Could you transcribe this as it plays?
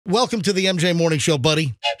welcome to the MJ Morning Show,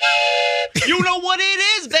 buddy. You know what it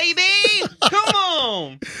is, baby. Come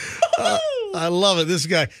on. I love it. This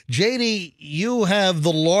guy. JD, you have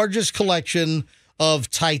the largest collection of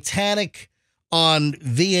Titanic on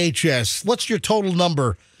VHS. What's your total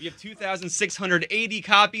number? We have 2,680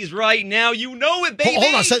 copies right now. You know it, baby.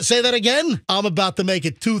 Hold on. Say that again. I'm about to make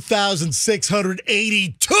it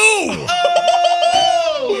 2,682.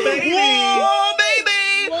 Oh, baby. Whoa, baby.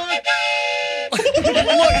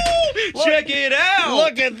 Look, check it out.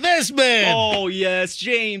 Look at this, man. Oh, yes,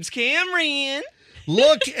 James Cameron.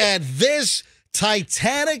 Look at this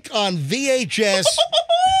Titanic on VHS.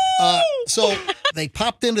 So they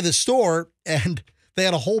popped into the store and they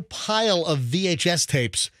had a whole pile of VHS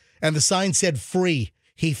tapes, and the sign said free.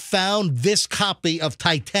 He found this copy of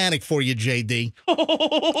Titanic for you, JD.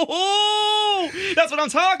 Oh, that's what I'm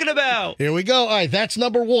talking about. Here we go. All right, that's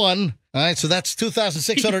number one. All right, so that's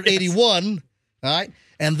 2,681. Yes. All right,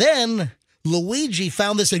 and then Luigi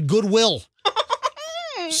found this at Goodwill.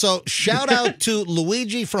 So shout out to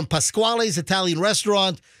Luigi from Pasquale's Italian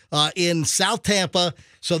Restaurant in South Tampa.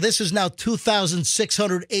 So this is now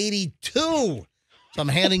 2,682. So I'm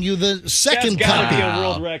handing you the second copy. Be a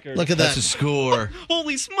world record. Look at that. That's a score.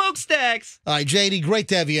 Holy smokestacks. All right, JD, great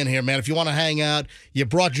to have you in here, man. If you want to hang out, you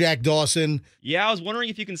brought Jack Dawson. Yeah, I was wondering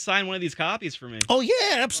if you can sign one of these copies for me. Oh,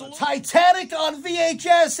 yeah, absolutely. Titanic on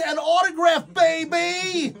VHS and autograph,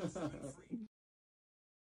 baby.